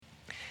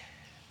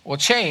Well,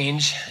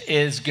 change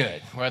is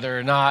good, whether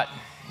or not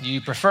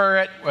you prefer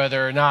it,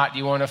 whether or not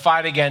you want to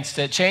fight against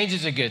it. Change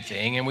is a good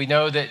thing, and we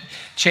know that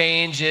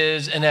change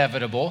is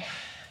inevitable,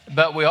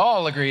 but we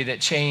all agree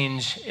that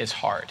change is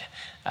hard.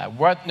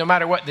 No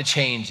matter what the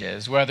change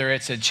is, whether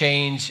it's a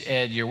change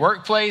at your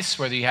workplace,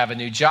 whether you have a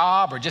new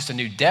job or just a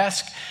new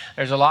desk,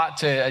 there's a lot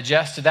to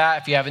adjust to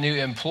that. If you have a new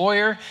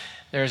employer,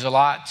 there's a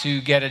lot to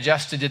get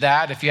adjusted to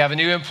that. If you have a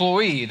new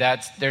employee,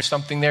 there's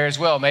something there as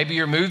well. Maybe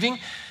you're moving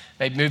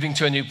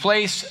to a new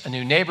place, a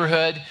new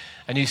neighborhood,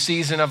 a new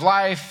season of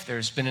life.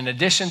 There's been an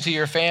addition to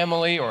your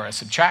family or a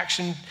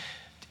subtraction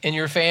in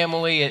your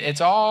family.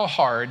 It's all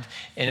hard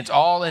and it's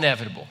all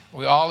inevitable.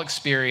 We all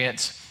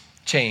experience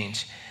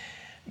change.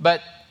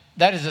 But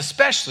that is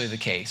especially the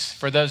case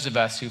for those of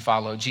us who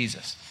follow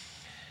Jesus.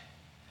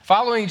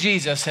 Following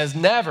Jesus has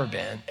never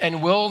been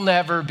and will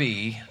never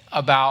be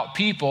about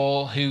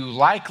people who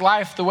like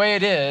life the way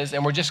it is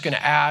and we're just going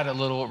to add a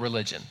little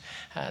religion.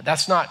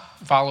 That's not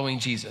following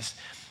Jesus.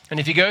 And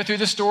if you go through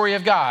the story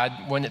of God,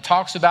 when it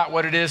talks about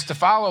what it is to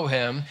follow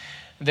him,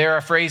 there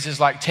are phrases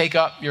like, take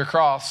up your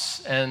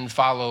cross and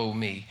follow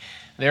me.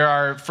 There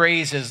are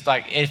phrases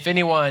like, if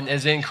anyone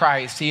is in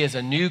Christ, he is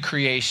a new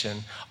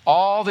creation.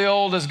 All the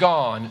old is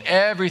gone,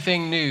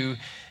 everything new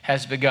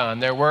has begun.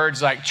 There are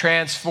words like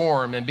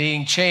transform and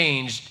being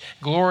changed,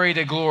 glory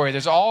to glory.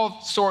 There's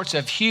all sorts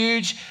of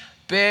huge,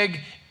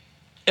 big,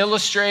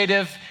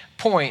 illustrative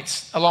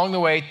points along the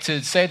way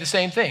to say the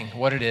same thing,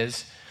 what it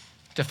is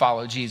to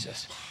follow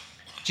Jesus.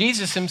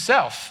 Jesus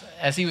himself,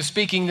 as he was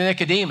speaking to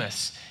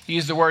Nicodemus,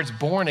 used the words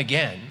born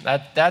again.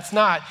 That's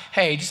not,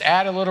 hey, just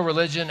add a little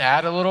religion,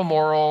 add a little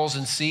morals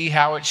and see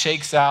how it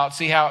shakes out,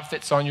 see how it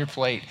fits on your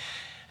plate.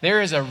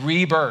 There is a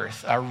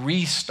rebirth, a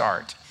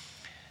restart,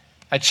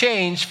 a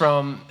change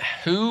from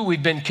who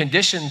we've been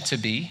conditioned to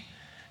be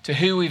to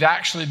who we've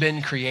actually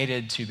been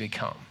created to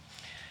become.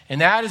 And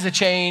that is a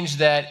change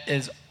that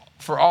is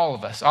for all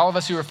of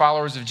us who are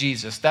followers of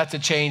Jesus. That's a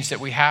change that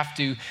we have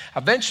to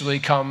eventually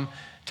come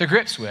to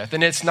grips with.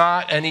 And it's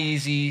not an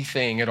easy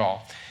thing at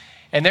all.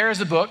 And there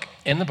is a book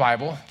in the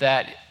Bible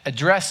that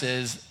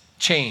addresses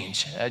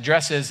change,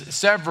 addresses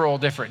several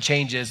different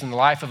changes in the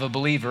life of a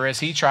believer as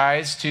he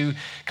tries to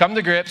come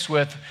to grips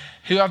with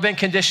who I've been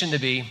conditioned to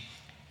be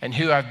and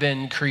who I've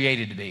been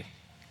created to be.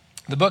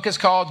 The book is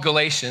called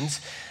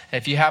Galatians.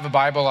 If you have a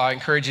Bible, I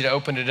encourage you to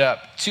open it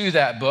up to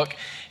that book.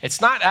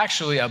 It's not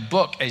actually a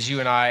book as you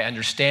and I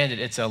understand it.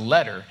 It's a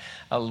letter,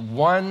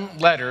 one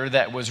letter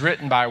that was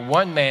written by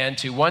one man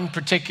to one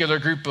particular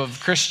group of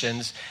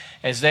Christians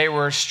as they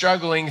were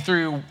struggling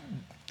through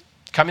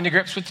coming to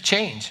grips with the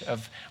change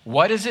of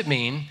what does it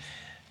mean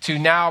to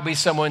now be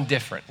someone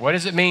different? What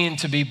does it mean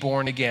to be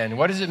born again?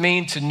 What does it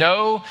mean to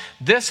know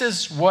this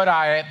is what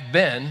I have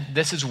been,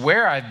 this is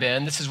where I've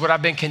been, this is what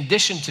I've been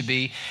conditioned to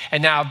be,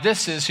 and now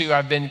this is who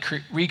I've been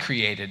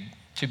recreated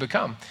to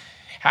become?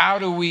 How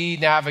do we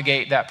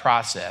navigate that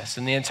process?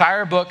 And the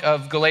entire book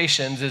of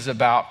Galatians is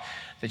about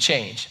the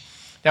change.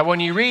 Now,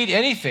 when you read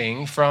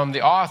anything from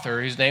the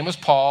author, whose name was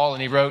Paul,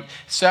 and he wrote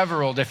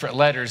several different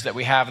letters that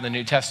we have in the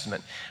New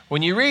Testament,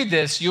 when you read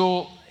this,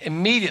 you'll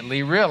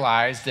immediately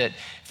realize that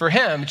for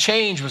him,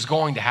 change was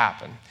going to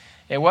happen.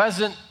 It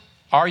wasn't,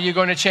 are you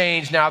going to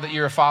change now that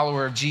you're a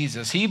follower of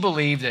Jesus? He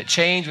believed that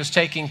change was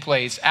taking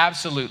place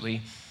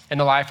absolutely in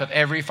the life of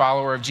every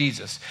follower of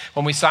Jesus.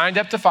 When we signed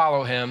up to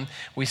follow him,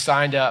 we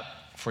signed up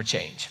for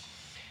change.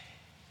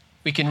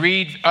 We can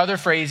read other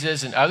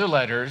phrases and other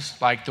letters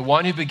like the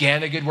one who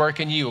began a good work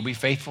in you will be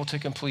faithful to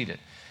complete it.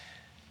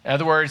 In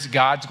other words,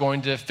 God's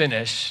going to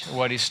finish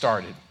what he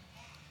started.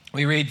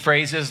 We read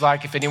phrases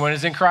like if anyone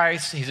is in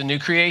Christ, he's a new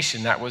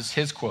creation. That was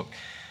his quote.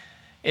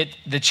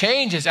 The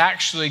change is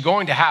actually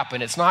going to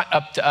happen. It's not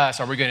up to us.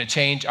 Are we going to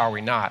change? Are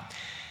we not?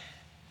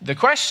 The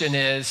question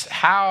is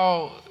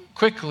how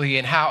quickly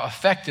and how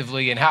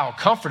effectively and how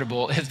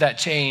comfortable is that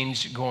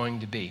change going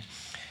to be?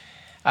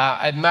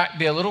 It might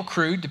be a little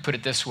crude to put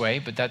it this way,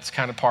 but that's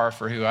kind of par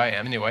for who I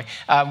am. Anyway,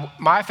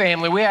 my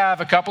family, we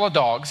have a couple of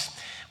dogs.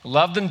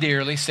 Love them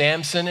dearly,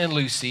 Samson and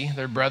Lucy,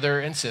 their brother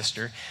and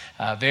sister.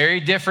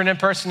 Very different in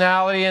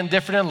personality and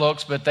different in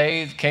looks, but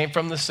they came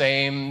from the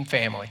same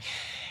family.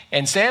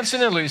 And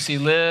Samson and Lucy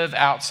live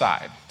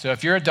outside. So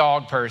if you're a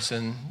dog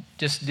person,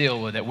 just deal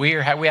with it. We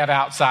have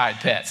outside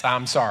pets.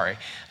 I'm sorry.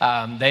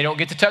 They don't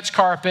get to touch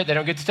carpet. They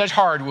don't get to touch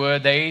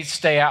hardwood. They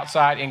stay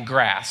outside in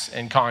grass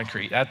and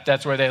concrete.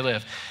 That's where they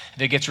live.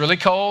 If it gets really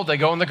cold, they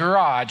go in the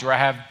garage where I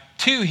have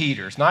 2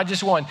 heaters, not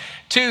just one,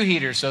 2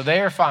 heaters. So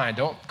they are fine.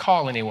 Don't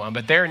call anyone,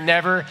 but they're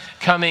never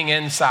coming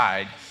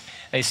inside.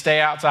 They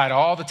stay outside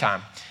all the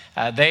time.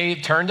 They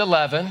turned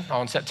 11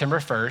 on September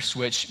 1st,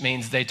 which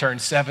means they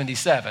turned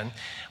 77,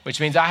 which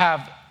means I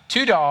have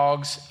 2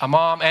 dogs, a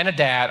mom and a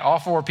dad, all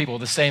 4 people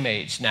the same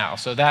age now.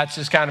 So that's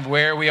just kind of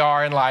where we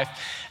are in life.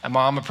 And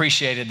mom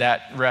appreciated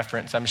that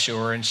reference, I'm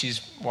sure, and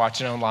she's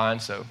watching online.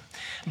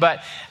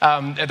 But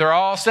they're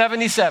all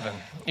 77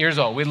 years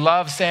old. We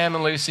love Sam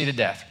and Lucy to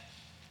death.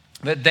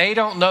 But they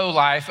don't know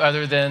life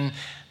other than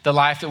the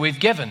life that we've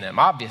given them,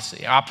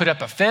 obviously. I put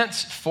up a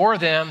fence for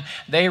them.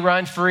 They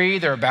run free.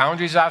 There are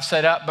boundaries I've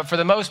set up, but for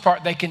the most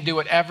part, they can do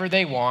whatever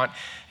they want,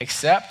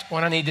 except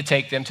when I need to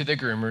take them to the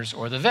groomers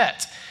or the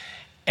vet.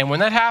 And when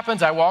that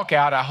happens, I walk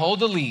out, I hold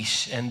the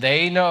leash, and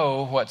they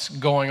know what's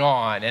going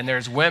on. And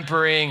there's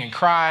whimpering and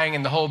crying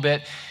and the whole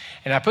bit.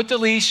 And I put the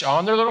leash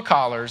on their little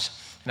collars,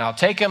 and I'll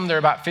take them. They're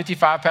about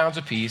 55 pounds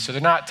apiece, so they're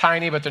not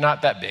tiny, but they're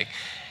not that big.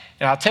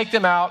 And I'll take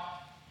them out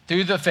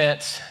through the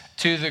fence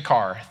to the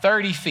car,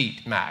 30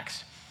 feet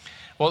max.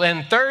 Well,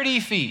 in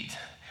 30 feet,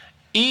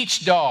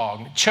 each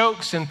dog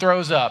chokes and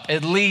throws up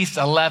at least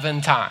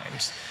 11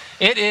 times.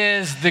 It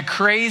is the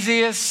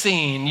craziest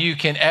scene you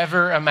can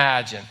ever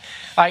imagine.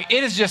 Like,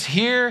 it is just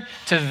here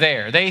to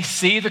there. They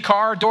see the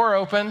car door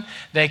open.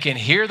 They can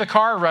hear the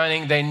car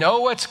running. They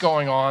know what's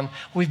going on.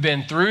 We've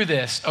been through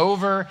this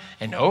over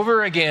and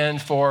over again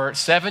for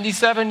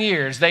 77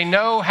 years. They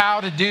know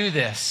how to do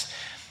this.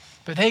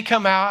 But they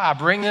come out, I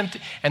bring them,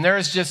 and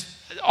there's just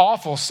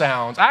awful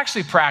sounds. I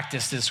actually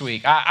practiced this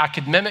week. I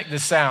could mimic the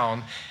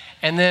sound.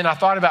 And then I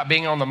thought about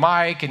being on the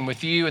mic and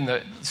with you and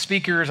the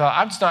speakers.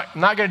 I'm just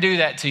not going to do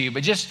that to you,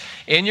 but just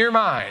in your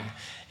mind,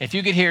 if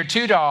you could hear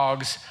two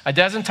dogs a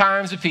dozen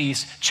times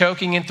apiece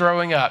choking and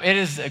throwing up, it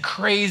is the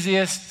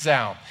craziest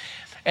sound.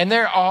 And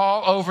they're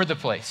all over the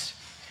place.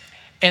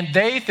 And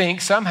they think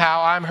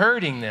somehow I'm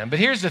hurting them. But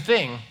here's the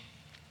thing.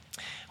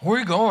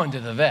 We're going to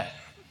the vet.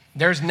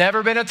 There's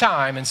never been a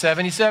time in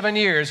 77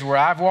 years where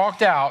I've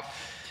walked out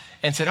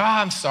and said, oh,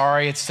 I'm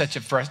sorry, it's such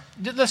a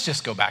let's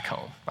just go back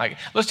home. Like,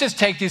 let's just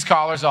take these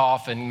collars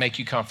off and make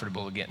you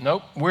comfortable again.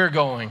 Nope, we're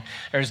going.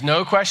 There's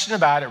no question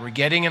about it. We're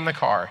getting in the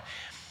car.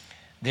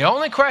 The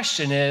only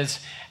question is,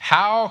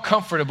 how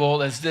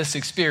comfortable is this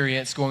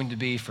experience going to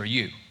be for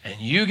you? And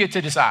you get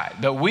to decide.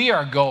 But we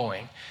are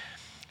going.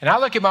 And I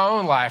look at my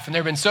own life, and there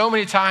have been so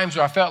many times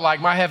where I felt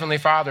like my Heavenly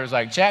Father is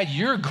like, Chad,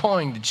 you're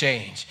going to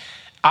change.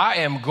 I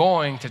am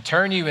going to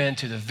turn you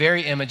into the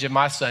very image of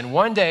my Son.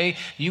 One day,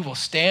 you will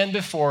stand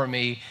before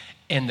me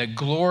in the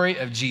glory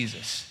of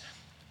Jesus.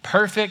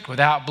 Perfect,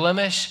 without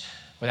blemish,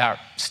 without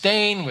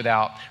stain,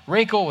 without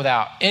wrinkle,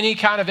 without any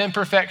kind of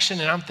imperfection.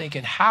 And I'm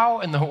thinking, how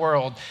in the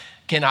world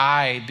can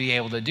I be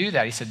able to do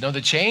that? He said, no, the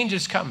change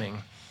is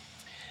coming.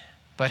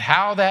 But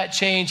how that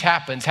change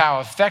happens, how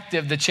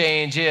effective the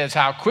change is,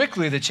 how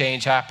quickly the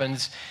change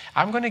happens,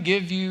 I'm going to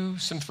give you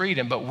some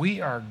freedom, but we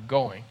are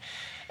going.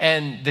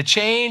 And the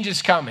change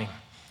is coming.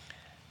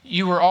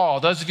 You are all,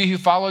 those of you who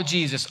follow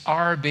Jesus,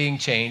 are being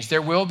changed.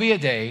 There will be a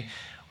day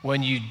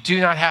when you do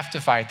not have to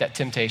fight that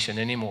temptation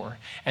anymore.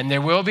 And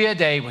there will be a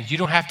day when you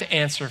don't have to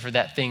answer for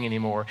that thing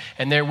anymore.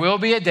 And there will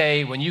be a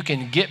day when you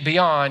can get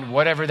beyond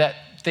whatever that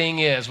thing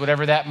is,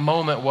 whatever that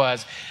moment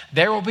was.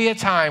 There will be a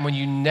time when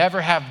you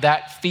never have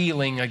that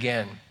feeling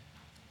again.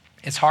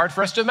 It's hard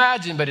for us to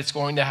imagine, but it's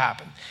going to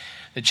happen.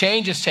 The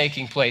change is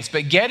taking place.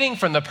 But getting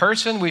from the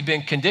person we've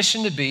been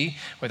conditioned to be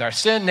with our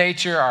sin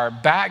nature, our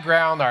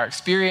background, our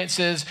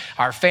experiences,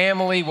 our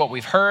family, what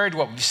we've heard,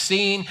 what we've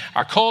seen,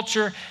 our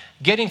culture,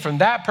 getting from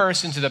that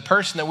person to the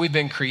person that we've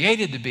been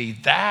created to be,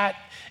 that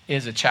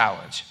is a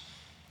challenge.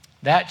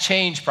 That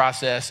change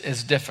process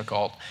is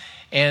difficult.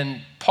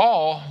 And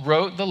Paul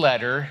wrote the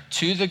letter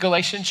to the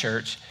Galatian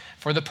church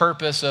for the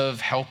purpose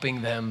of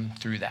helping them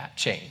through that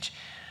change.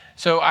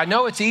 So I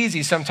know it's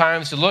easy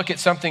sometimes to look at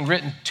something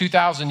written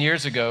 2,000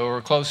 years ago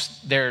or close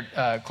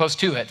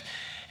to it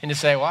and to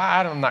say, well,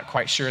 I'm not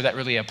quite sure that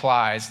really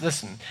applies.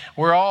 Listen,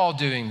 we're all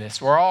doing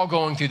this. We're all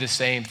going through the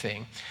same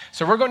thing.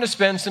 So we're going to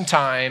spend some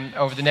time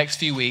over the next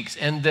few weeks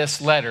in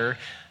this letter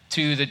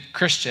to the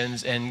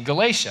Christians in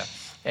Galatia.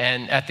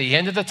 And at the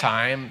end of the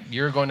time,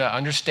 you're going to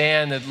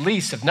understand, at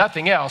least if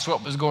nothing else,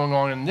 what was going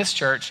on in this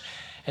church,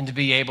 and to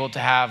be able to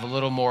have a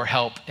little more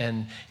help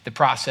in the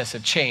process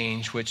of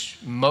change, which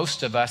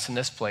most of us in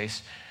this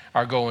place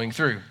are going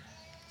through.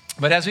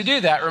 But as we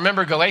do that,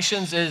 remember,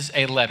 Galatians is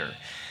a letter.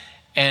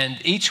 And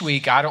each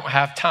week, I don't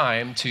have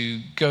time to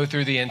go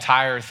through the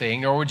entire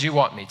thing, nor would you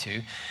want me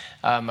to.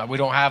 We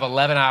don't have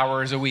 11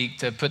 hours a week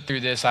to put through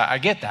this. I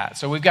get that.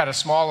 So we've got a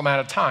small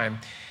amount of time.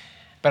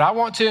 But I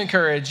want to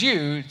encourage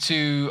you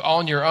to,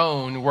 on your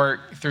own,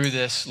 work through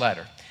this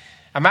letter.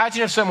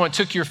 Imagine if someone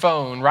took your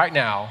phone right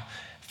now,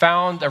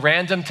 found a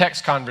random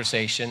text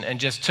conversation, and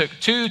just took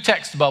 2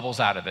 text bubbles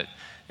out of it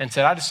and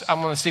said, I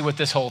want to see what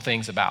this whole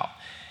thing's about.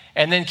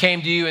 And then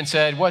came to you and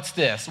said, what's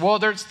this? Well,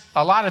 there's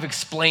a lot of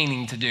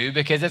explaining to do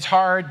because it's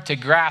hard to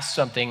grasp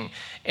something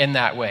in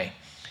that way.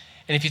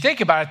 And if you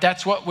think about it,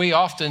 that's what we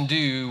often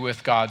do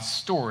with God's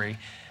story.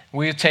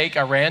 We take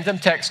a random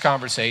text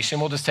conversation.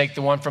 We'll just take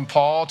the one from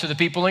Paul to the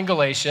people in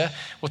Galatia.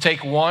 We'll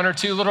take 1 or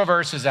 2 little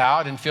verses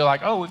out and feel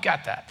like, oh, we've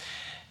got that.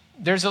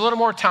 There's a little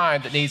more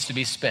time that needs to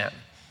be spent.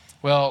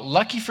 Well,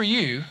 lucky for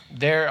you,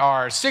 there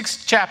are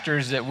 6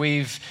 chapters that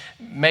we've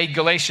made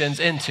Galatians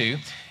into,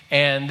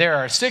 and there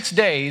are 6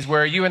 days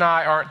where you and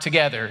I aren't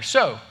together.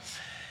 So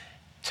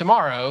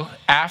tomorrow,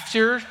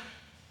 after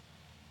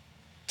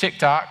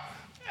TikTok,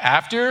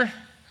 after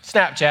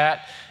Snapchat,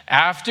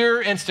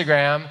 after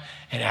Instagram,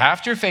 And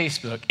after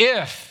Facebook,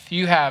 if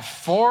you have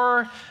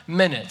 4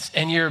 minutes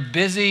in your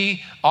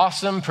busy,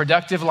 awesome,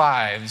 productive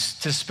lives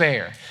to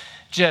spare,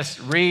 just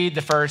read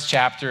the first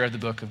chapter of the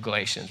book of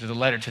Galatians, or the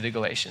letter to the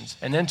Galatians.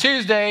 And then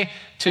Tuesday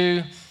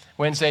 2,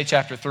 Wednesday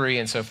chapter 3,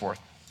 and so forth.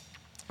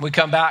 We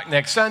come back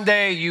next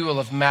Sunday, you will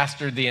have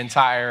mastered the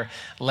entire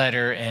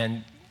letter,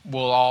 and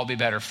we'll all be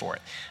better for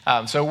it.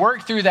 So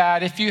work through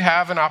that if you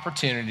have an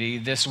opportunity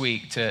this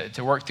week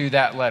to work through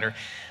that letter.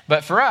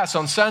 But for us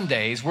on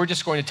Sundays, we're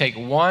just going to take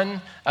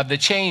one of the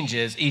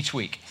changes each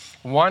week.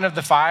 One of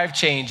the 5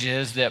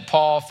 changes that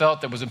Paul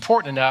felt that was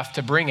important enough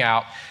to bring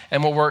out,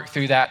 and we'll work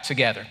through that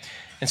together.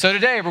 And so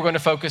today we're going to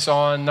focus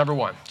on number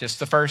 1, just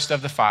the first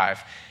of the 5.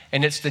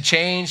 And it's the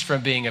change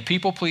from being a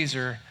people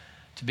pleaser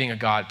to being a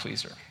God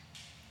pleaser.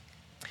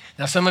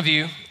 Now, some of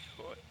you,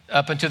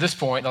 up until this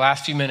point, the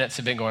last few minutes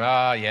have been going,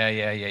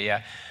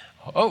 yeah.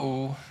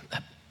 Oh,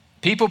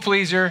 people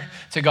pleaser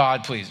to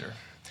God pleaser.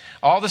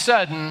 All of a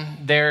sudden,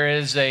 there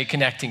is a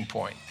connecting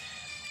point.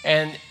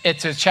 And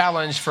it's a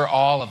challenge for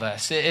all of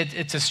us.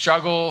 It's a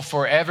struggle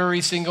for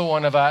every single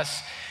one of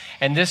us.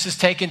 And this is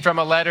taken from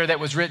a letter that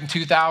was written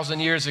 2,000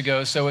 years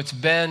ago. So it's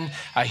been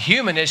a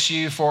human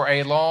issue for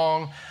a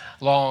long,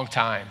 long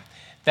time.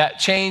 That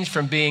change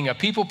from being a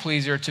people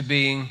pleaser to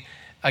being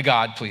a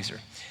God pleaser.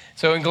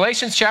 So in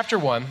Galatians chapter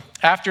 1,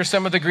 after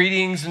some of the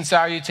greetings and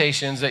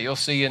salutations that you'll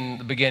see in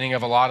the beginning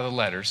of a lot of the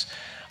letters,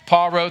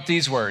 Paul wrote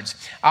these words: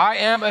 I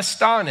am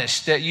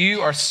astonished that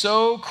you are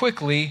so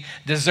quickly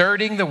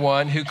deserting the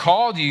one who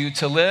called you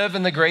to live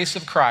in the grace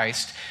of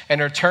Christ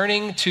and are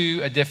turning to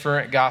a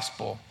different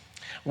gospel,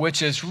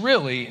 which is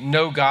really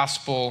no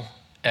gospel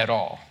at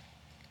all.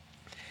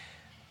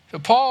 So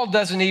Paul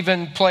doesn't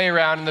even play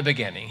around in the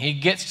beginning. He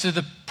gets to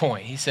the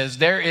point. He says,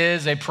 there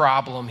is a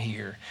problem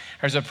here.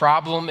 There's a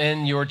problem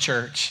in your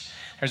church.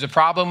 There's a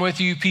problem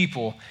with you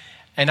people.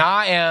 And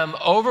I am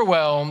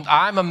overwhelmed.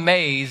 I'm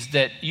amazed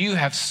that you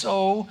have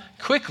so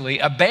quickly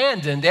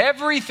abandoned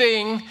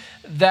everything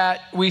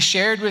that we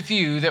shared with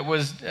you that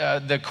was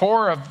the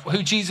core of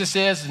who Jesus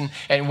is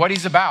and what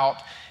he's about.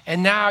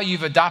 And now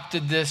you've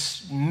adopted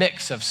this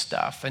mix of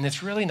stuff, and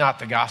it's really not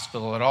the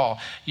gospel at all.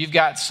 You've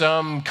got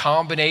some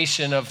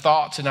combination of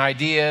thoughts and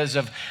ideas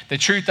of the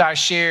truth I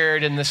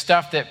shared and the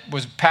stuff that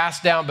was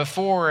passed down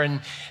before,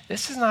 and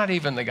this is not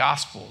even the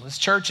gospel. This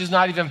church is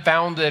not even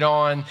founded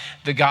on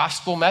the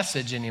gospel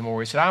message anymore.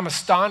 He said, I'm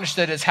astonished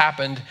that it's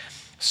happened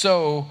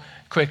so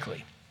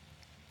quickly.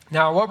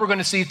 Now, what we're going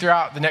to see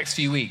throughout the next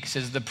few weeks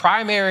is the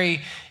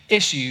primary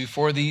issue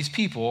for these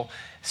people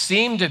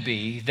seemed to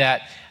be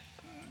that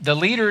the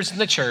leaders in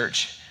the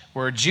church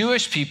were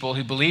Jewish people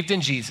who believed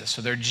in Jesus.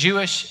 So they're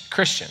Jewish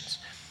Christians.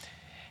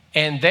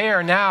 And they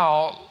are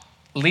now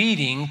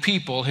leading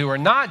people who are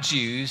not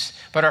Jews,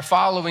 but are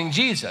following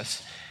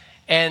Jesus.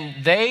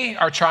 And they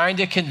are trying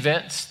to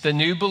convince the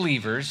new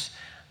believers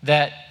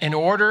that in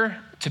order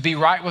to be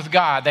right with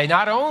God, they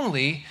not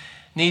only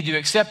need to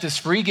accept this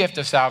free gift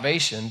of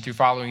salvation through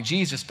following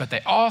Jesus, but they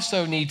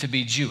also need to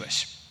be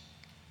Jewish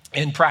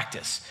in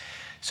practice.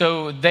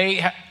 So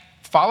they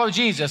follow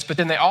Jesus, but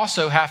then they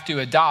also have to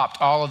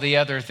adopt all of the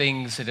other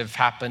things that have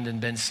happened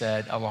and been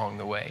said along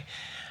the way.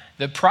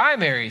 The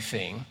primary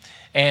thing,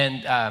 and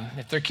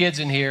if there are kids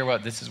in here, well,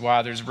 this is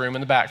why there's room in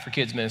the back for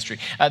kids ministry.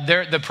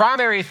 The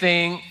primary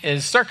thing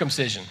is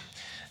circumcision.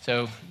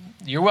 So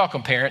you're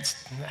welcome,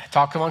 parents.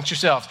 Talk amongst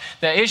yourselves.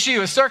 The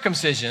issue is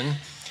circumcision,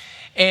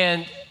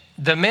 and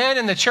the men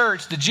in the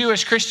church, the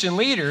Jewish Christian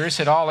leaders,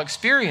 had all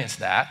experienced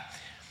that.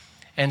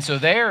 And so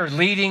they're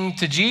leading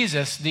to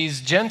Jesus,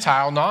 these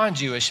Gentile,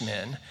 non-Jewish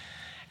men.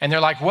 And they're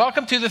like,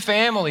 welcome to the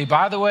family.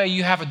 By the way,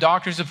 you have a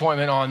doctor's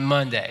appointment on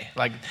Monday.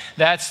 Like,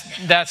 that's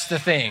the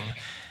thing.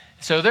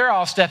 So they're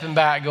all stepping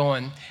back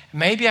going,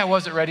 maybe I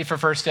wasn't ready for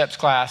First Steps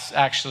class,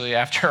 actually,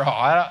 after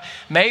all.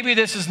 Maybe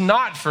this is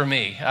not for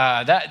me.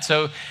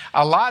 So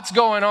a lot's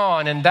going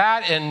on, and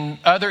that and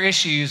other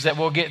issues that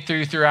we'll get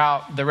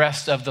throughout the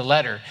rest of the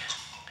letter.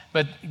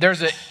 But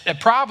there's a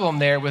problem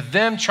there with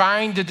them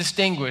trying to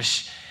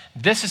distinguish,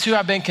 this is who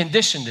I've been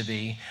conditioned to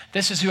be.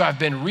 This is who I've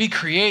been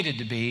recreated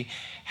to be.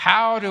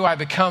 How do I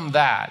become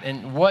that?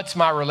 And what's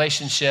my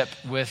relationship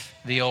with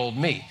the old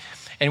me?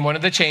 And one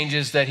of the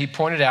changes that he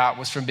pointed out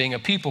was from being a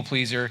people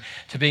pleaser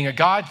to being a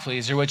God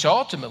pleaser, which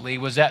ultimately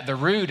was at the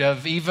root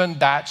of even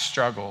that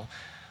struggle.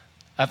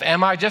 Of,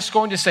 am I just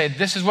going to say,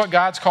 this is what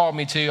God's called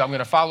me to, I'm going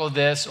to follow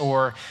this,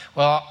 or,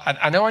 well,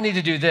 I know I need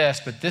to do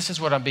this, but this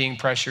is what I'm being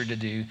pressured to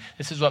do.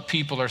 This is what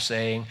people are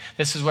saying.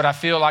 This is what I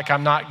feel like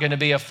I'm not going to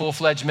be a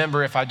full-fledged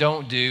member if I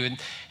don't do.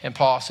 And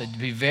Paul said,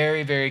 be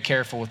very, very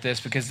careful with this,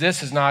 because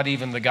this is not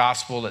even the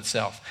gospel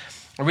itself.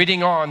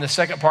 Reading on the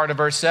second part of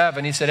verse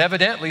 7, he said,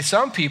 evidently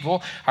some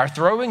people are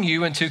throwing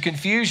you into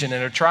confusion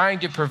and are trying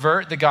to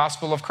pervert the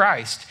gospel of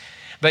Christ.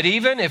 But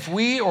even if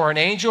we or an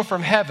angel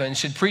from heaven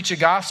should preach a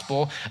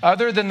gospel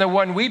other than the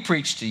one we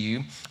preach to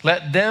you,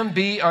 let them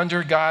be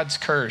under God's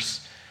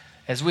curse.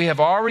 As we have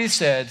already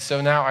said, so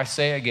now I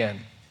say again,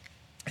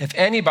 if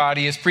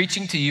anybody is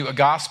preaching to you a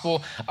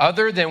gospel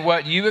other than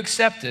what you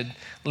accepted,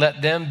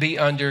 let them be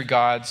under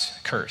God's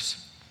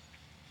curse.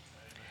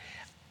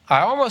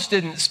 I almost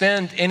didn't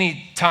spend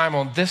any time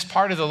on this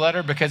part of the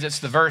letter because it's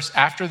the verse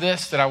after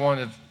this that I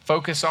want to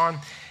focus on.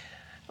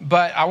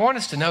 But I want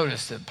us to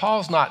notice that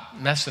Paul's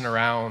not messing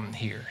around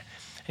here.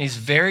 And he's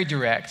very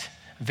direct,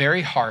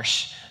 very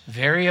harsh,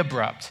 very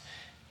abrupt,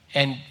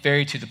 and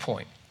very to the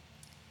point.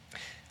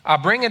 I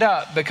bring it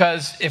up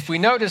because if we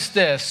notice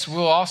this,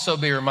 we'll also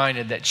be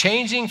reminded that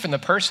changing from the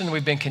person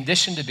we've been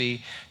conditioned to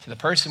be to the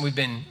person we've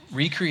been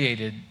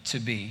recreated to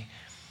be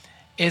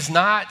is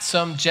not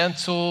some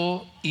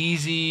gentle,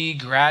 easy,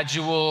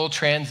 gradual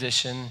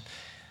transition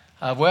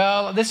of,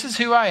 well, this is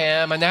who I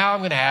am, and now I'm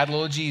going to add a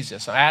little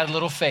Jesus, add a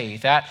little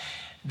faith.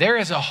 There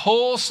is a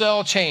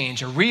wholesale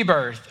change, a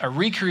rebirth, a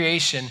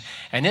recreation,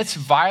 and it's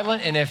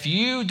violent. And if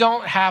you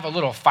don't have a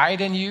little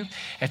fight in you,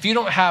 if you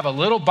don't have a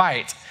little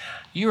bite,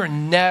 you are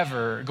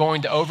never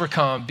going to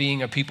overcome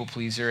being a people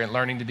pleaser and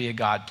learning to be a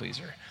God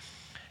pleaser.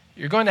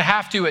 You're going to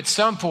have to, at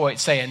some point,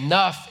 say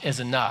enough is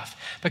enough.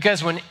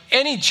 Because when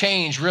any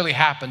change really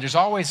happens, there's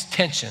always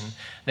tension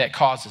that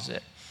causes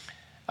it.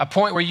 A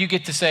point where you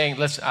get to saying,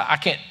 listen, I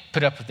can't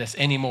put up with this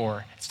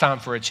anymore. It's time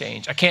for a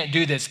change. I can't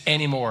do this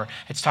anymore.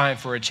 It's time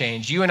for a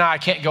change. You and I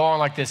can't go on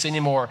like this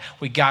anymore.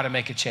 We got to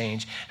make a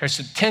change. There's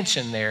some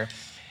tension there.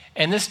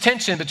 And this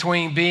tension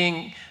between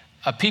being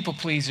a people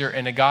pleaser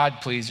and a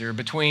God pleaser,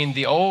 between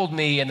the old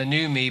me and the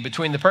new me,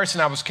 between the person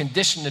I was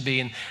conditioned to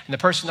be and the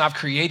person I've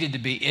created to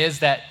be, is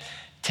that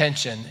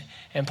tension.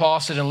 And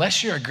Paul said,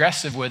 unless you're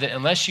aggressive with it,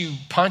 unless you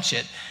punch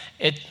it,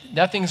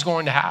 nothing's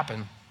going to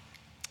happen.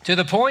 To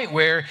the point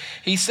where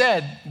he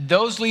said,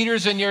 those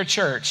leaders in your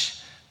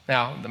church,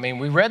 now,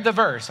 we read the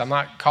verse. I'm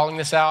not calling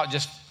this out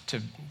just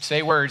to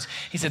say words.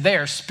 He said, they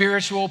are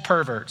spiritual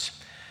perverts.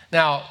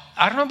 Now,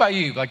 I don't know about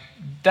you,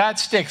 that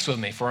sticks with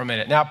me for a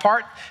minute. Now,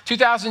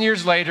 2,000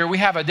 years later, we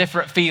have a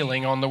different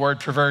feeling on the word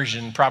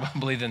perversion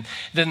probably than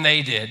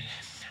they did.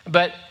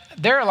 But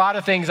there are a lot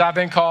of things I've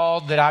been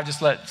called that I've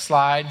just let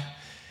slide.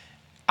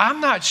 I'm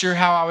not sure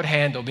how I would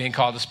handle being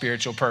called a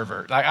spiritual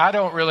pervert. I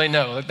don't really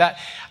know.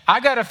 I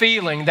got a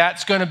feeling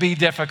that's going to be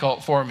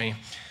difficult for me.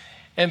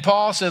 And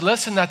Paul said,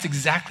 listen, that's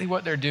exactly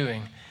what they're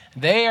doing.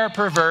 They are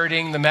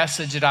perverting the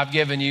message that I've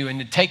given you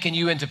and taking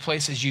you into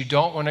places you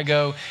don't want to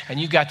go.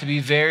 And you've got to be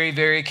very,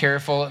 very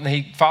careful. And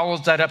he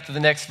follows that up to the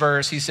next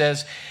verse. He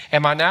says,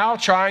 am I now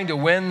trying to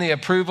win the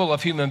approval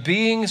of human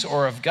beings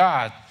or of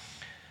God?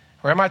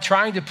 Or am I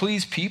trying to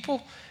please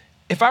people?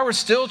 If I were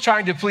still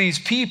trying to please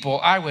people,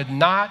 I would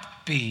not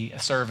be a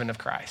servant of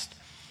Christ.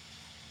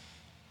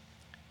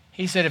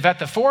 He said, if at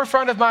the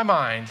forefront of my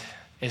mind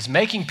is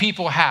making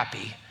people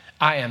happy,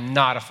 I am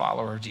not a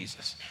follower of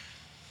Jesus.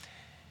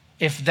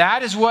 If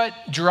that is what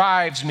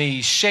drives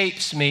me,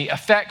 shapes me,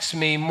 affects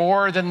me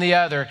more than the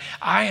other,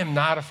 I am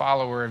not a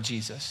follower of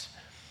Jesus.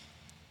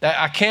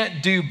 I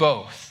can't do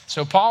both.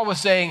 So Paul was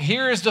saying,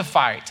 here is the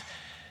fight.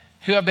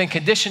 Who I've been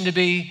conditioned to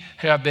be,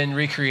 who I've been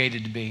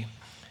recreated to be.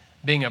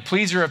 Being a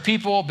pleaser of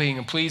people, being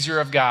a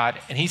pleaser of God.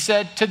 And he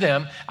said to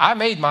them, I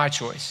made my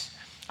choice.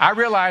 I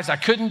realized I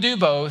couldn't do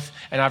both,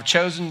 and I've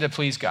chosen to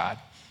please God.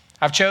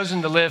 I've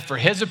chosen to live for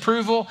his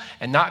approval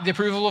and not the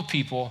approval of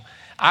people.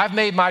 I've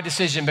made my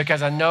decision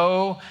because I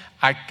know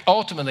I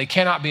ultimately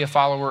cannot be a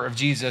follower of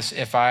Jesus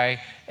if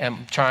I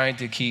am trying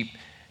to keep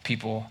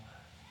people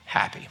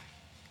happy.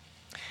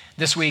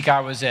 This week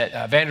I was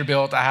at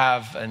Vanderbilt. I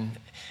have an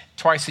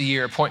twice a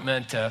year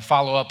appointment to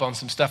follow up on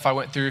some stuff I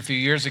went through a few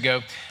years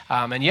ago.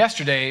 And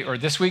yesterday, or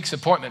this week's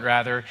appointment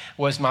rather,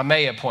 was my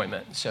May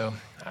appointment. So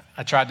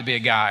I tried to be a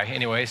guy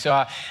anyway.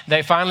 So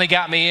they finally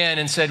got me in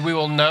and said, we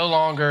will no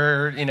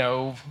longer,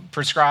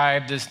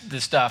 prescribe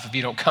this stuff if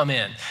you don't come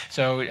in.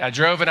 So I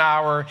drove an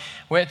hour,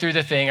 went through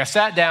the thing. I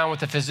sat down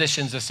with the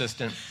physician's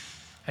assistant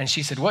and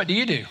she said, what do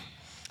you do?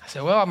 I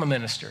said, well, I'm a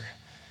minister.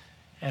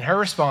 And her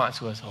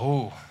response was,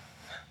 oh.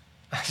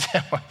 I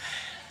said, well,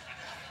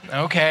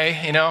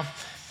 okay,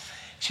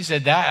 She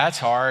said, that's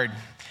hard.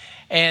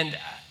 And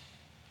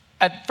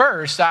at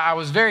first, I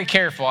was very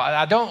careful.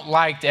 I don't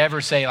like to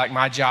ever say,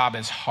 my job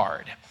is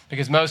hard.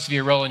 Because most of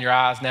you are rolling your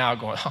eyes now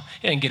going, oh,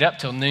 you didn't get up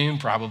till noon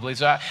probably.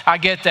 So I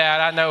get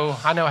that. I know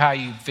how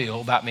you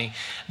feel about me.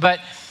 But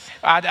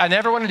I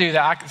never want to do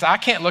that. I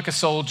can't look a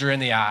soldier in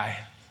the eye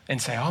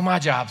and say, oh, my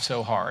job's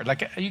so hard.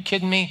 Are you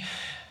kidding me?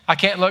 I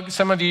can't look.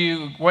 Some of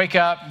you wake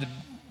up,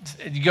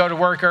 you go to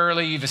work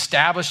early, you've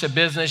established a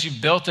business,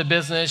 you've built a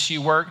business,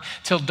 you work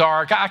till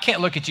dark. I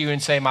can't look at you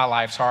and say my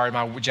life's hard,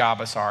 my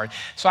job is hard.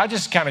 So I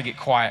just kind of get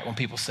quiet when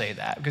people say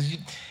that because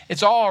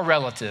it's all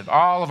relative.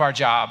 All of our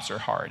jobs are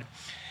hard.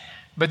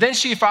 But then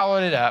she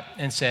followed it up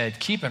and said,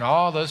 keeping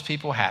all those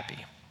people happy.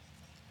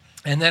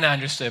 And then I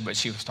understood what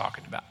she was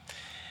talking about.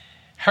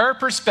 Her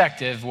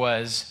perspective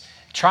was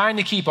trying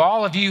to keep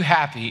all of you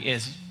happy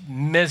is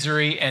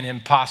misery and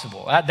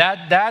impossible.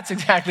 That's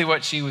exactly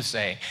what she was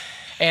saying.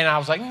 And I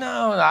was like,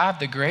 no, I have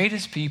the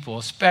greatest people,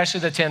 especially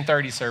the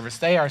 10:30 service.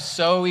 They are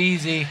so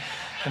easy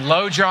and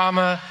low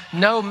drama.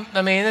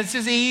 It's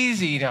just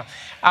easy. It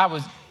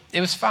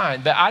was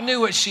fine. But I knew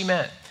what she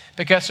meant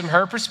because from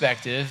her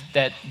perspective,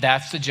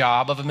 that's the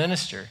job of a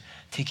minister,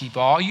 to keep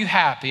all you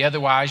happy.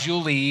 Otherwise,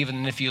 you'll leave.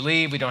 And if you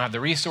leave, we don't have the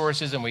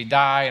resources and we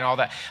die and all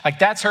that. Like,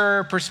 that's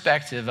her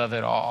perspective of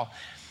it all.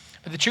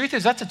 But the truth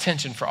is, that's a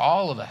tension for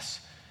all of us.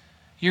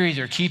 You're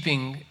either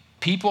keeping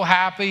people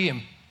happy,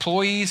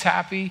 employees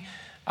happy,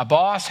 a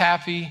boss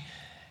happy.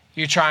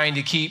 You're trying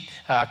to keep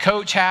a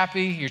coach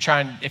happy.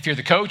 If you're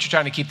the coach, you're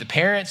trying to keep the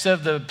parents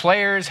of the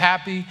players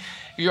happy.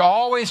 You're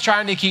always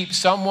trying to keep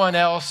someone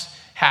else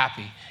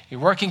happy. You're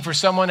working for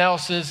someone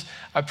else's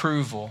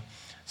approval.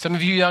 Some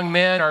of you young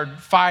men are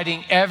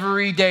fighting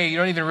every day. You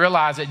don't even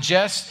realize it,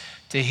 just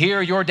to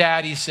hear your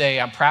daddy say,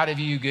 I'm proud of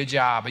you, good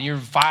job. And you're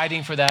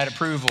fighting for that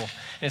approval,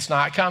 and it's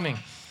not coming.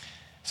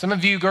 Some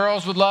of you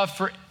girls would love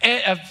for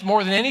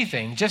more than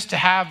anything just to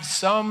have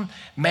some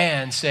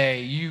man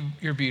say,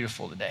 you're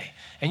beautiful today.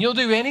 And you'll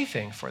do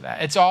anything for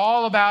that. It's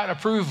all about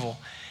approval.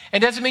 It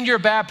doesn't mean you're a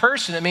bad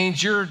person. It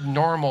means you're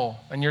normal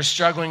and you're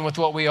struggling with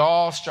what we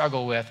all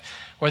struggle with.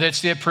 Whether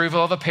it's the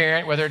approval of a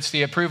parent, whether it's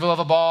the approval of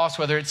a boss,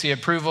 whether it's the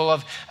approval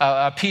of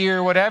a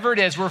peer, whatever it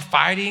is, we're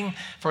fighting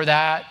for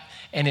that,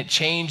 and it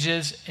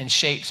changes and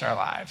shapes our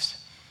lives.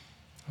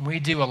 We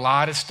do a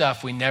lot of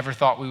stuff we never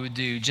thought we would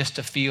do just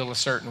to feel a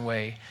certain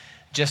way,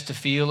 just to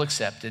feel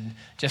accepted,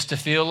 just to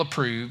feel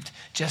approved,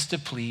 just to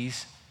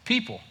please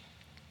people.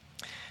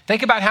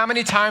 Think about how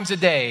many times a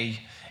day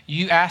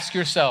you ask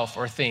yourself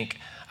or think,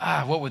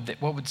 what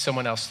would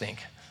someone else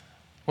think?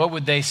 What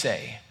would they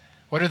say?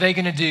 What are they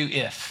going to do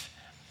if?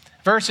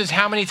 Versus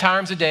how many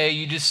times a day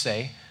you just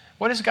say,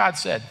 what has God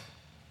said?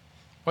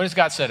 What has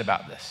God said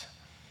about this?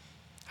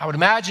 I would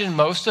imagine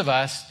most of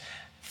us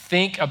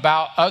think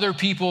about other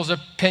people's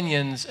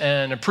opinions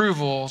and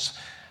approvals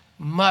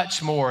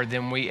much more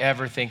than we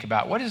ever think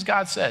about. What has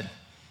God said?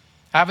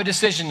 I have a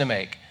decision to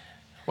make.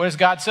 What has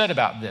God said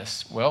about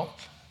this? Well,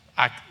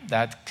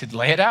 that could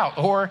lay it out.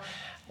 Or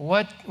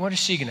what is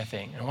she going to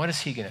think? And what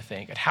is he going to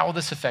think? And how will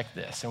this affect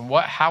this? And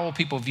how will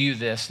people view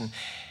this? And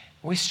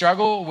we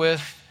struggle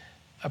with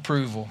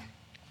approval.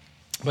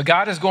 But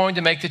God is going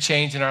to make the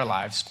change in our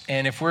lives.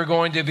 And if we're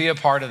going to be a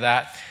part of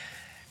that,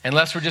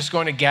 unless we're just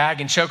going to gag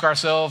and choke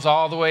ourselves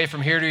all the way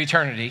from here to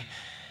eternity,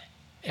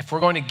 if we're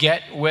going to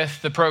get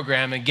with the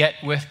program and get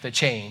with the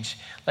change,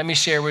 let me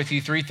share with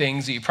you 3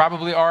 things that you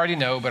probably already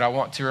know, but I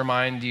want to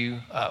remind you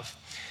of.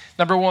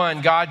 Number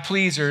 1, God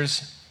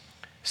pleasers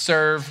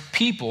serve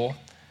people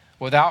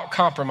without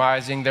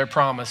compromising their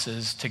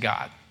promises to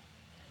God.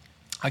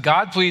 A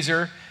God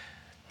pleaser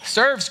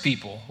serves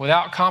people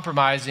without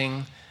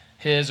compromising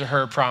his or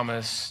her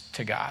promise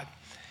to God.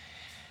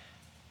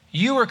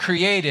 You were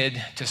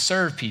created to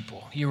serve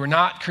people. You were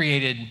not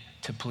created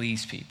to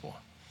please people.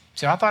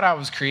 So I thought I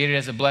was created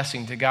as a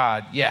blessing to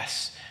God.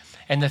 Yes.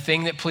 And the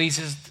thing that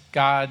pleases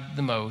God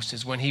the most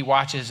is when he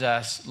watches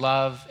us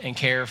love and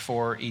care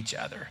for each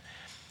other.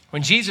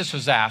 When Jesus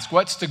was asked,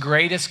 what's the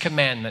greatest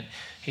commandment?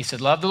 He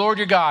said, love the Lord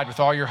your God with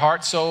all your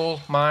heart, soul,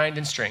 mind,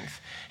 and strength.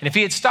 And if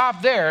he had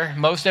stopped there,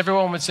 most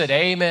everyone would have said,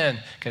 amen,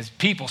 because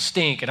people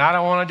stink, and I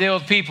don't want to deal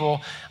with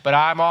people, but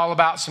I'm all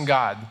about some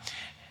God.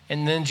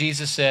 And then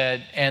Jesus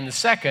said, and the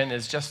second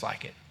is just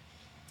like it.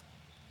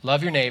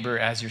 Love your neighbor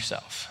as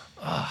yourself.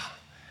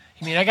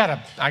 You mean I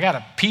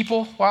gotta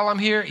people while I'm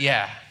here?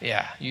 Yeah,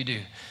 you do.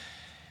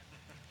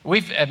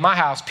 At my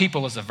house,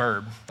 people is a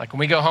verb. Like when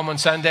we go home on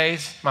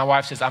Sundays, my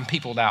wife says, I'm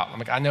peopled out. I'm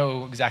like, I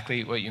know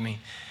exactly what you mean.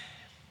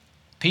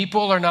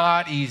 People are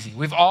not easy.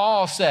 We've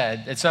all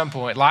said at some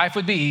point, life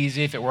would be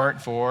easy if it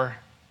weren't for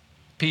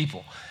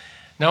people.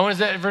 No one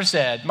has ever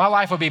said, my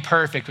life would be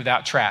perfect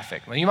without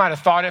traffic. Well, you might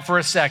have thought it for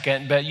a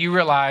second, but you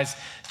realize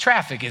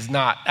traffic is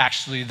not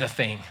actually the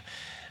thing.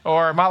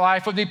 Or my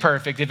life would be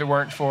perfect if it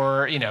weren't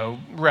for,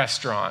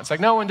 restaurants.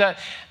 Like no one does,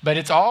 but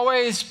it's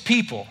always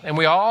people. And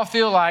we all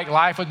feel like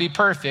life would be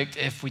perfect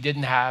if we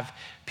didn't have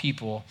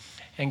people.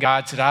 And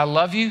God said, I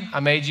love you.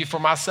 I made you for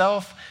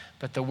myself.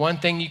 But the one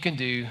thing you can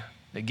do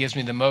that gives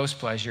me the most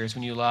pleasure is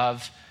when you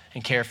love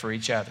and care for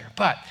each other.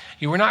 But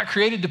you were not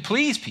created to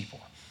please people.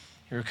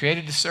 You were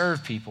created to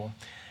serve people.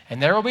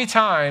 And there will be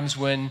times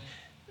when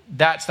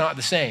that's not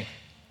the same.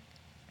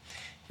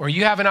 Where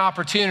you have an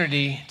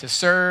opportunity to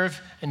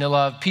serve and to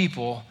love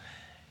people,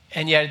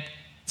 and yet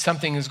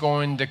something is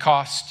going to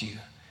cost you,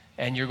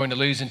 and you're going to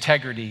lose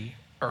integrity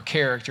or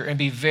character. And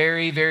be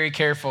very, very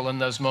careful in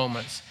those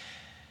moments.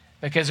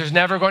 Because there's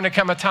never going to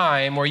come a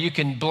time where you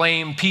can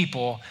blame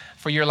people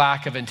for your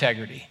lack of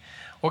integrity.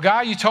 Well,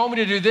 God, you told me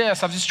to do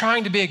this. I was just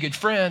trying to be a good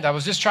friend. I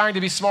was just trying to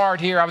be smart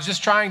here. I was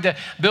just trying to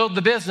build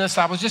the business.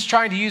 I was just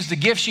trying to use the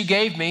gifts you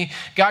gave me.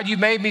 God, you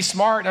made me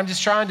smart, and I'm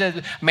just trying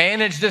to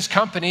manage this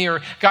company. Or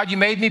God, you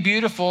made me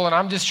beautiful, and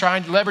I'm just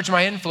trying to leverage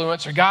my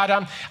influence. Or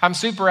God, I'm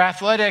super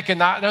athletic,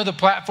 and I know the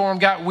platform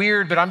got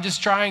weird, but I'm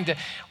just trying to.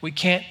 We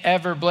can't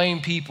ever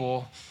blame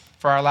people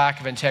for our lack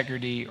of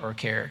integrity or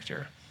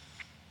character.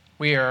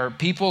 We are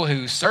people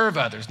who serve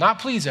others, not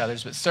please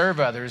others, but serve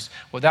others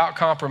without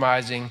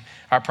compromising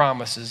our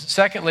promises.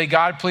 Secondly,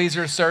 God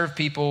pleasers serve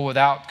people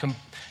without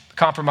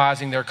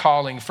compromising their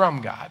calling from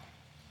God.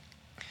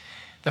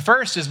 The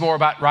first is more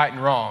about right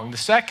and wrong. The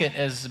second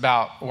is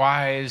about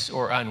wise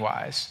or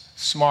unwise,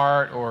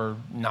 smart or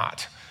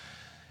not.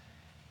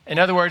 In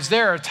other words,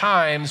 there are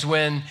times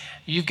when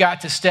you've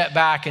got to step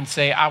back and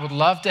say, I would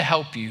love to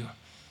help you,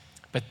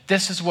 but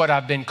this is what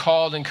I've been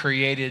called and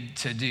created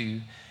to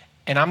do.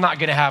 And I'm not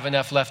going to have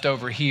enough left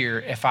over here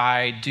if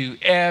I do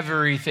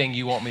everything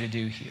you want me to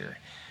do here.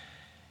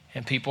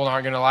 And people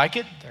aren't going to like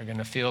it. They're going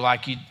to feel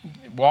like you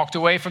walked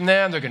away from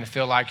them. They're going to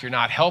feel like you're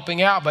not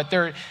helping out. But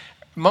there are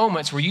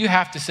moments where you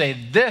have to say,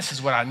 this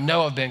is what I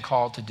know I've been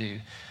called to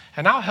do.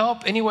 And I'll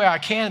help any way I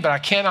can, but I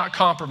cannot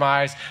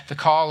compromise the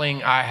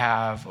calling I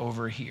have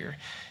over here.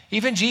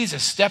 Even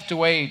Jesus stepped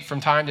away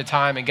from time to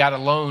time and got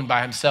alone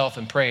by himself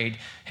and prayed.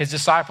 His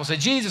disciples said,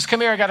 Jesus,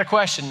 come here, I got a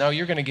question. No,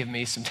 you're going to give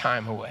me some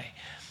time away.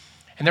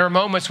 And there were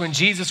moments when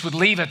Jesus would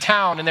leave a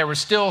town and there were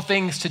still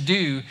things to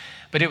do,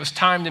 but it was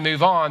time to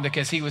move on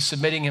because he was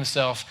submitting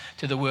himself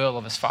to the will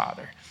of his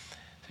Father.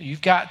 So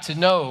you've got to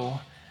know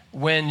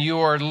when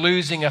you're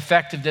losing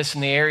effectiveness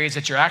in the areas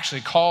that you're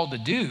actually called to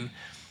do,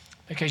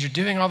 because you're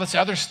doing all this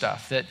other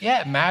stuff that,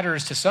 it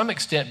matters to some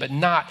extent, but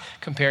not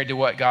compared to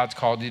what God's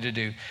called you to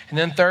do. And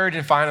then third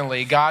and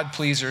finally,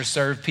 God-pleasers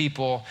serve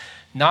people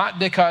not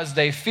because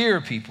they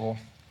fear people,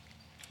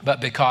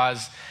 but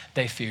because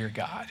they fear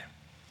God.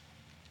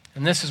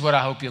 And this is what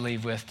I hope you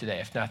leave with today,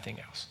 if nothing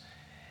else.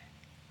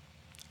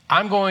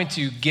 I'm going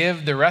to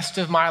give the rest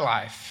of my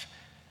life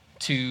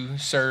to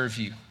serve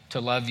you, to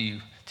love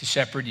you, to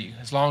shepherd you,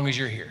 as long as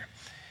you're here.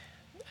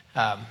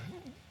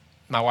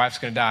 My wife's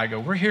going to die. I go,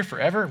 we're here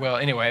forever? Well,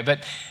 anyway,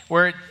 but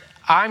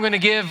I'm going to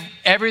give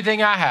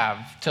everything I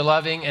have to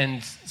loving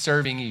and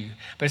serving you.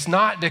 But it's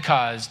not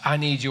because I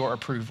need your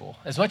approval,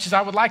 as much as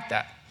I would like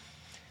that.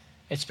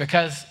 It's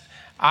because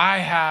I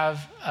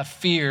have a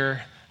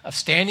fear of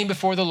standing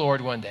before the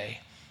Lord one day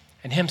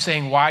and him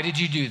saying, why did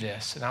you do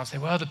this? And I'll say,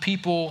 well, the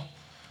people,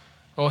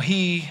 well,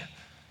 he,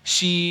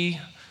 she,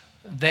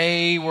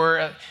 they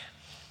were.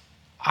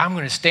 I'm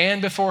going to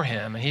stand before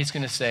him and he's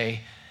going to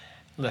say,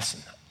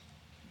 listen,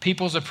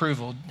 people's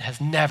approval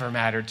has never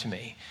mattered to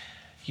me.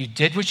 You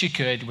did what you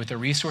could with the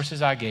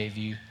resources I gave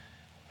you.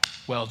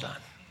 Well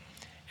done.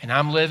 And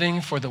I'm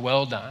living for the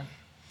well done.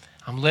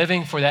 I'm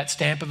living for that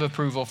stamp of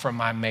approval from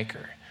my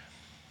maker.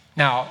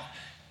 Now,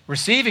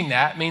 receiving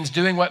that means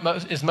doing what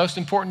is most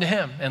important to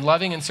him, and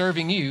loving and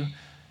serving you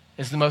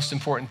is the most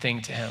important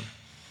thing to him.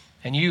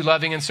 And you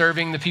loving and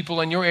serving the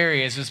people in your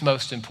areas is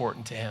most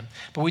important to him.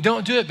 But we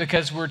don't do it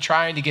because we're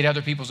trying to get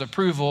other people's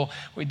approval.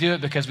 We do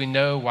it because we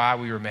know why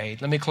we were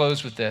made. Let me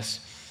close with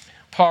this.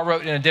 Paul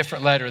wrote in a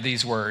different letter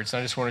these words.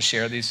 I just want to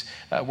share these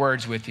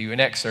words with you, an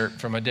excerpt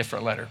from a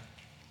different letter.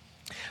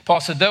 Paul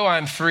said, though I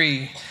am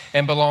free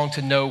and belong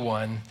to no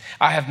one,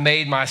 I have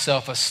made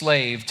myself a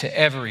slave to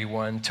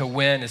everyone to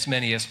win as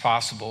many as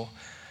possible.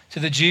 To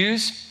the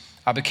Jews,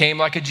 I became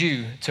like a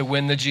Jew to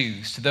win the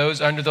Jews. To those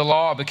under the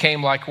law, I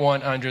became like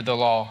one under the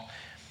law.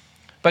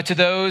 But to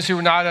those who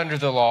were not under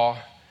the law,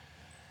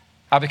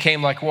 I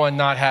became like one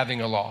not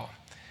having a law.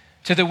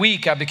 To the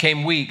weak, I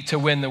became weak to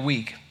win the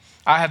weak.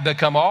 I have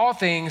become all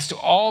things to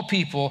all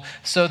people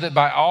so that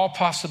by all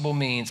possible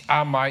means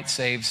I might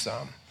save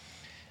some.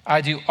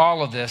 I do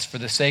all of this for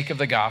the sake of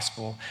the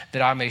gospel,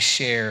 that I may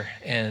share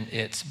in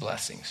its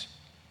blessings.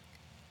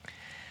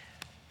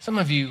 Some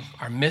of you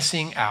are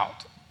missing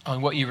out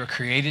on what you were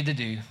created to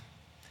do.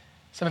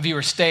 Some of you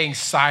are staying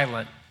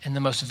silent in the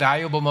most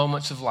valuable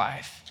moments of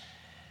life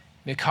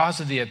because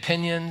of the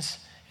opinions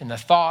and the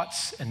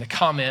thoughts and the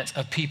comments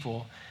of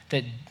people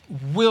that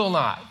will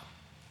not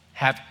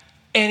have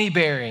any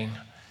bearing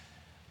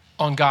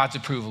on God's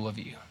approval of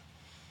you.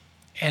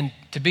 And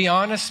to be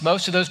honest,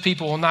 most of those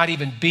people will not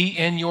even be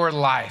in your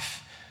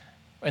life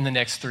in the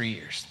next 3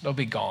 years. They'll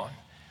be gone.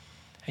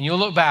 And you'll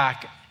look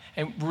back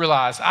and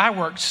realize, I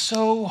worked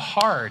so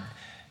hard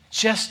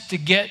just to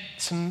get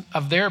some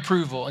of their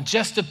approval and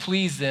just to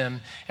please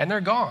them, and they're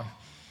gone.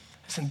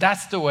 Listen,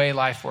 that's the way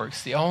life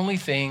works. The only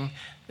thing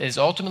that is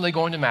ultimately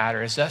going to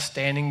matter is us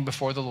standing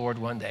before the Lord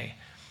one day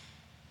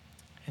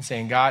and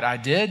saying, God, I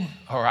did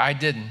or I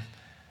didn't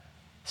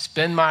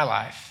spend my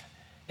life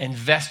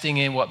investing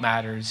in what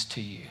matters to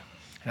you.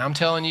 And I'm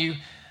telling you,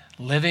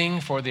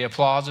 living for the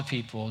applause of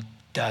people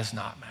does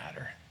not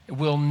matter. It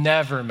will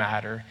never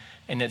matter.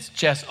 And it's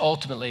just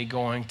ultimately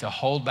going to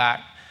hold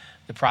back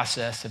the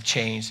process of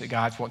change that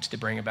God wants to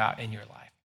bring about in your life.